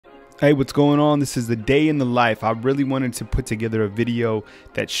Hey, what's going on? This is the day in the life. I really wanted to put together a video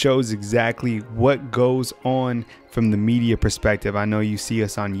that shows exactly what goes on from the media perspective. I know you see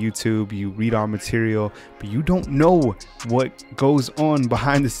us on YouTube, you read our material, but you don't know what goes on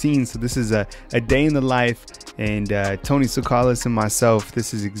behind the scenes. So this is a day in the life, and Tony Sukalis and myself,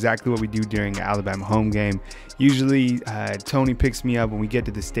 this is exactly what we do during the Alabama home game. Usually Tony picks me up when we get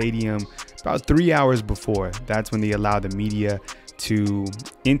to the stadium about 3 hours before. That's when they allow the media to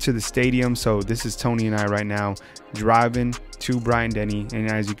enter the stadium. So this is Tony and I right now driving to Bryant-Denny, and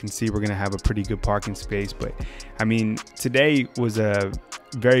as you can see, we're gonna have a pretty good parking space. But I mean, today was a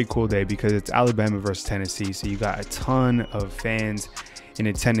very cool day because it's Alabama versus Tennessee, so you got a ton of fans in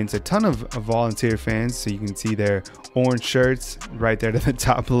attendance, a ton of volunteer fans. So you can see their orange shirts right there to the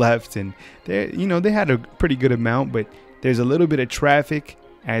top left, and they had a pretty good amount, but there's a little bit of traffic,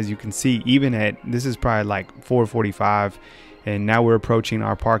 as you can see. Even at, this is probably like 4:45, and now we're approaching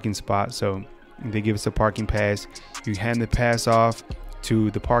our parking spot. So they give us a parking pass. You hand the pass off to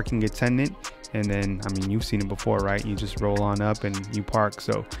the parking attendant, and then, I mean, you've seen it before, right? You just roll on up and you park.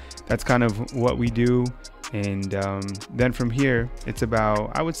 So that's kind of what we do. And then from here, it's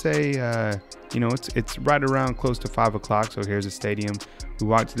about, I would say, it's right around close to 5 o'clock. So here's the stadium. We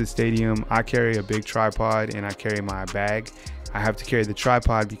walk to the stadium. I carry a big tripod and I carry my bag. I have to carry the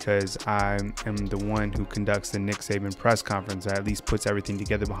tripod because I am the one who conducts the Nick Saban press conference, or at least puts everything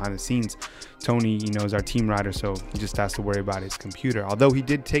together behind the scenes. Tony, is our team rider, so he just has to worry about his computer, although he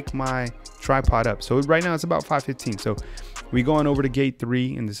did take my tripod up. So right now it's about 5:15. So we go on over to gate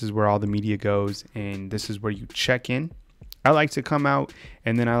 3, and this is where all the media goes, and this is where you check in. I like to come out,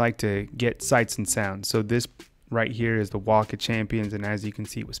 and then I like to get sights and sounds. So this right here is the Walk of Champions, and as you can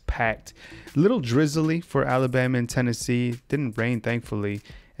see, it was packed. A little drizzly for Alabama and Tennessee. Didn't rain, thankfully.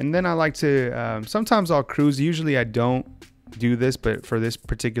 And then I like to, sometimes I'll cruise. Usually I don't do this, but for this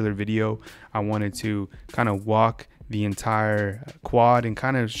particular video, I wanted to kind of walk the entire quad and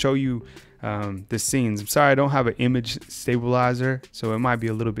kind of show you the scenes. I'm sorry I don't have an image stabilizer, so it might be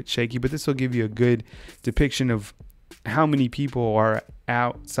a little bit shaky, but this will give you a good depiction of how many people are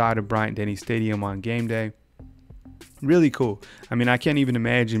outside of Bryant-Denny Stadium on game day. Really cool. I mean, I can't even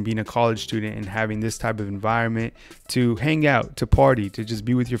imagine being a college student and having this type of environment to hang out, to party, to just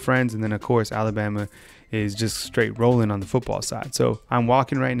be with your friends. And then, of course, Alabama is just straight rolling on the football side. So I'm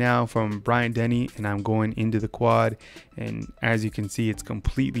walking right now from Bryant-Denny, and I'm going into the quad. And as you can see, it's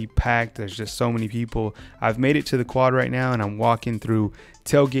completely packed. There's just so many people. I've made it to the quad right now, and I'm walking through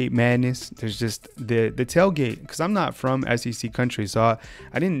tailgate madness. There's just the tailgate, because I'm not from SEC country, so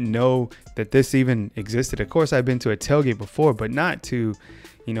I didn't know that this even existed. Of course, I've been to a tailgate before, but not to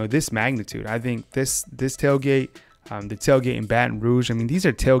this magnitude. I think this tailgate, the tailgate in Baton Rouge, I mean, these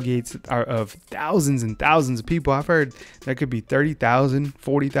are tailgates of thousands and thousands of people. I've heard there could be 30,000,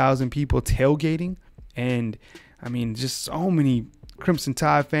 40,000 people tailgating, and I mean, just so many Crimson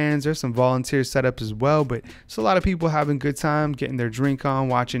Tide fans. There's some volunteer setup as well, but it's a lot of people having a good time, getting their drink on,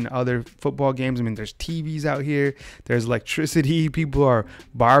 watching other football games. I mean, there's TVs out here, there's electricity, people are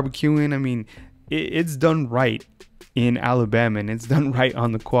barbecuing. I mean, it's done right in Alabama, and it's done right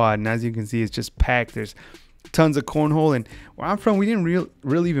on the quad. And as you can see, it's just packed. There's tons of cornhole, and where I'm from, we didn't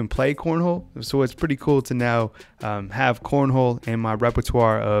really even play cornhole, so it's pretty cool to now have cornhole in my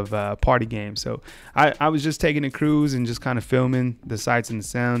repertoire of party games. So I was just taking a cruise and just kind of filming the sights and the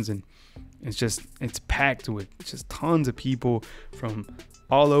sounds, and it's packed with just tons of people from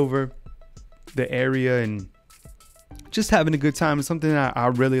all over the area, and just having a good time. Is something that I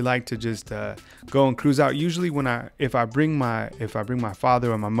really like to just go and cruise out. Usually if I bring my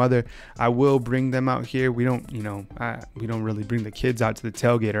father or my mother, I will bring them out here. We don't we don't really bring the kids out to the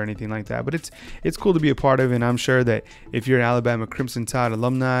tailgate or anything like that, but it's cool to be a part of. And I'm sure that if you're an Alabama Crimson Tide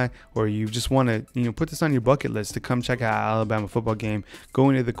alumni, or you just want to put this on your bucket list to come check out an Alabama football game,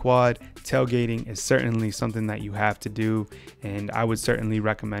 going to the quad, tailgating is certainly something that you have to do, and I would certainly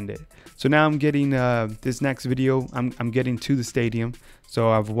recommend it. So now I'm getting this next video, I'm getting to the stadium. So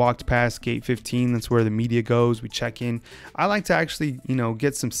I've walked past gate 15. That's where the media goes. We check in. I like to actually,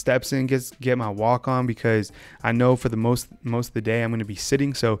 get some steps in, get my walk on, because I know for the most of the day I'm going to be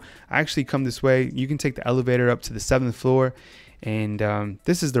sitting. So I actually come this way. You can take the elevator up to the 7th floor. And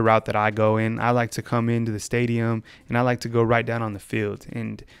this is the route that I go in. I like to come into the stadium, and I like to go right down on the field.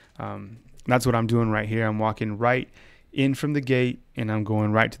 And that's what I'm doing right here. I'm walking right in from the gate, and I'm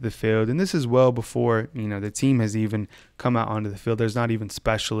going right to the field. And this is well before the team has even come out onto the field. There's not even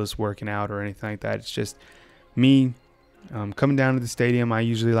specialists working out or anything like that. It's just me Coming down to the stadium, I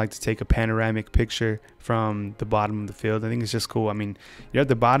usually like to take a panoramic picture from the bottom of the field. I think it's just cool. I mean, you're at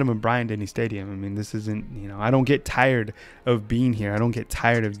the bottom of Bryant-Denny Stadium. I mean, this isn't, you know, I don't get tired of being here. I don't get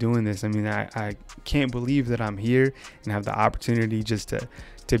tired of doing this. I mean, I can't believe that I'm here and have the opportunity just to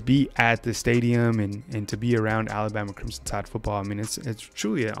be at the stadium and to be around Alabama Crimson Tide football. I mean, it's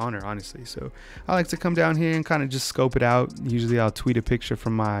truly an honor, honestly. So I like to come down here and kind of just scope it out. Usually I'll tweet a picture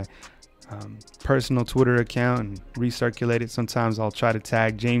from my personal Twitter account and recirculate it. Sometimes I'll try to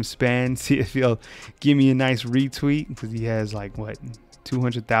tag James Spann, see if he'll give me a nice retweet, because he has like, what,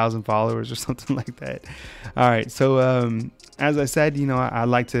 200,000 followers or something like that. All right, so as I said, you know, I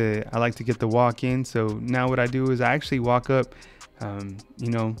like to get the walk in. So now what I do is I actually walk up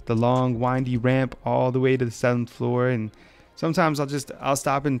you know, the long windy ramp all the way to the 7th floor, and sometimes I'll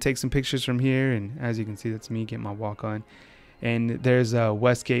stop and take some pictures from here. And as you can see, that's me getting my walk on. And there's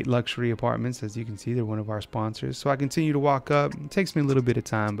Westgate Luxury Apartments. As you can see, they're one of our sponsors. So I continue to walk up. It takes me a little bit of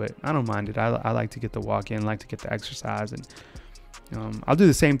time, but I don't mind it. I like to get the walk in, like to get the exercise, and I'll do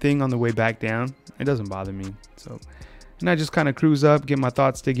the same thing on the way back down. It doesn't bother me. So, and I just kind of cruise up, get my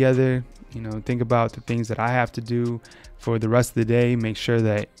thoughts together, you know, think about the things that I have to do for the rest of the day, make sure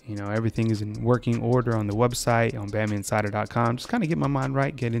that, you know, everything is in working order on the website, on BamaInsider.com. Just kind of get my mind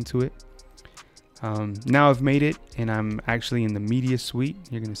right, get into it. Now I've made it, and I'm actually in the media suite.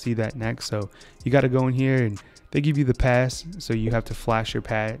 You're going to see that next. So you got to go in here, and they give you the pass. So you have to flash your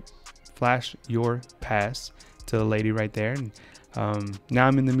pass to the lady right there. And now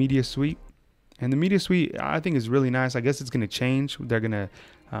I'm in the media suite, and the media suite I think is really nice. I guess it's going to change. They're going to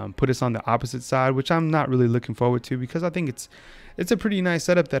put us on the opposite side, which I'm not really looking forward to, because I think it's a pretty nice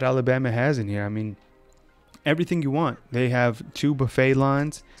setup that Alabama has in here. I mean, everything you want. They have 2 buffet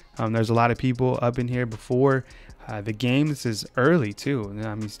lines. There's a lot of people up in here before the game. This is early too.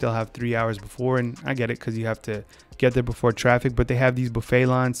 I mean, you still have 3 hours before, and I get it because you have to get there before traffic, but they have these buffet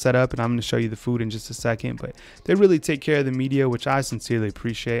lines set up, and I'm going to show you the food in just a second. But they really take care of the media, which I sincerely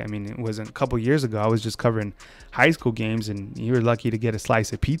appreciate. I mean, it wasn't a couple years ago I was just covering high school games, and you were lucky to get a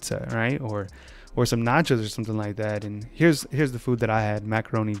slice of pizza, right? Or some nachos or something like that. And here's the food that I had: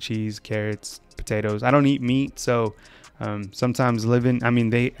 macaroni, cheese, carrots, potatoes. I don't eat meat, so sometimes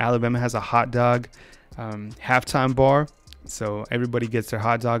Alabama has a hot dog halftime bar, so everybody gets their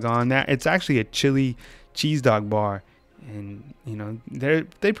hot dog on that. It's actually a chili cheese dog bar, and you know,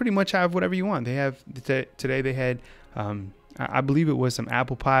 they pretty much have whatever you want. They have today they had I believe it was some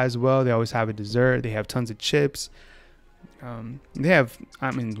apple pie as well. They always have a dessert. They have tons of chips. They have,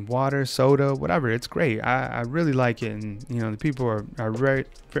 I mean, water, soda, whatever. It's great. I really like it. And, you know, the people are very,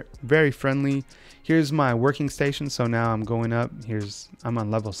 very friendly. Here's my working station. So now I'm going up. I'm on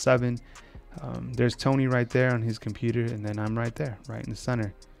level 7. There's Tony right there on his computer. And then I'm right there, right in the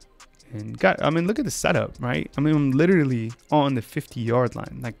center. And look at the setup, right? I mean, I'm literally on the 50-yard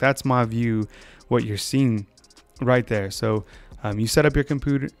line. Like, that's my view, what you're seeing right there. So you set up your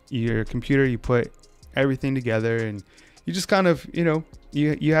computer, you put everything together, and you just kind of, you know,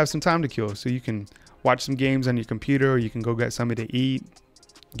 you have some time to kill, so you can watch some games on your computer, or you can go get something to eat,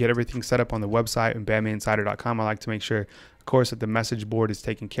 get everything set up on the website and BamaInsider.com. I like to make sure, of course, that the message board is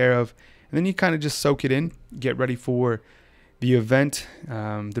taken care of, and then you kind of just soak it in, get ready for the event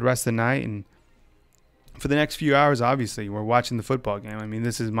the rest of the night. And for the next few hours, obviously, we're watching the football game. I mean,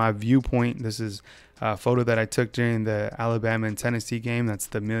 this is my viewpoint. This is a photo that I took during the Alabama and Tennessee game. That's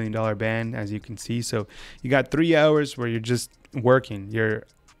the $1 Million Band, as you can see. So you got 3 hours where you're just working, you're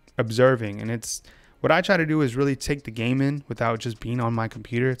observing. And it's what I try to do is really take the game in without just being on my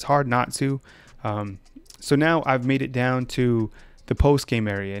computer. It's hard not to. So now I've made it down to the post game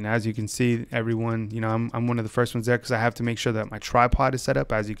area, and as you can see, everyone, you know, I'm one of the first ones there because I have to make sure that my tripod is set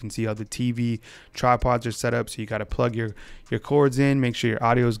up. As you can see, all the TV tripods are set up, so you got to plug your cords in, make sure your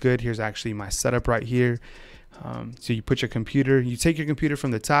audio is good. Here's actually my setup right here. So you put your computer, you take your computer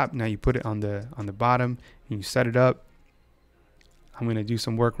from the top, now you put it on the bottom, and you set it up. I'm going to do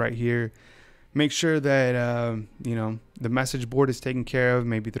some work right here. Make sure that you know, the message board is taken care of.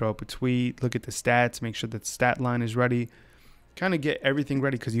 Maybe throw up a tweet, look at the stats, make sure that the stat line is ready. Kind of get everything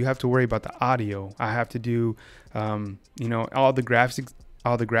ready, because you have to worry about the audio. I have to do you know, all the graphics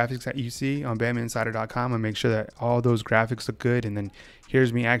that you see on BamaInsider.com, and make sure that all those graphics look good. And then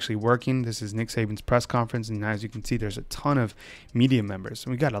here's me actually working. This is Nick Saban's press conference, and as you can see, there's a ton of media members.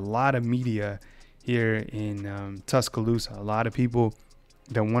 So we got a lot of media here in Tuscaloosa. A lot of people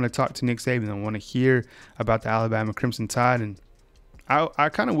that want to talk to Nick Saban, that want to hear about the Alabama Crimson Tide. And I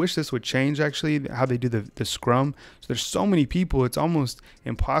kind of wish this would change, actually, how they do the scrum. So there's so many people, it's almost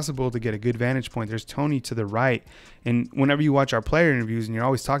impossible to get a good vantage point. There's Tony to the right. And whenever you watch our player interviews and you're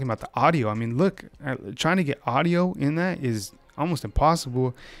always talking about the audio, I mean, look, trying to get audio in that is almost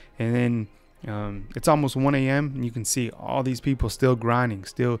impossible. And then it's almost 1 a.m. and you can see all these people still grinding,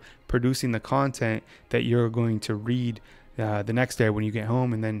 still producing the content that you're going to read the next day when you get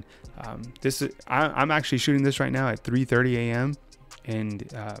home. And then I'm actually shooting this right now at 3:30 a.m. and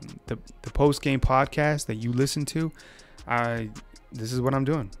the post-game podcast that you listen to, this is what I'm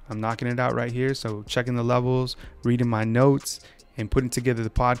doing. I'm knocking it out right here. So checking the levels, reading my notes, and putting together the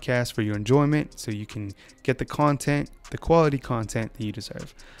podcast for your enjoyment so you can get the content, the quality content that you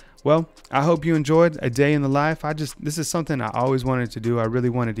deserve. Well, I hope you enjoyed a day in the life. This is something I always wanted to do. I really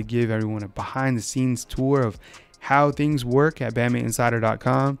wanted to give everyone a behind the scenes tour of how things work at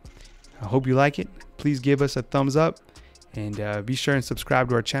BamaInsider.com. I hope you like it. Please give us a thumbs up and be sure and subscribe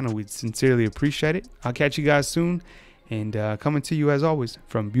to our channel. We'd sincerely appreciate it. I'll catch you guys soon, and coming to you as always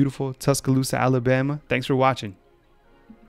from beautiful Tuscaloosa, Alabama. Thanks for watching.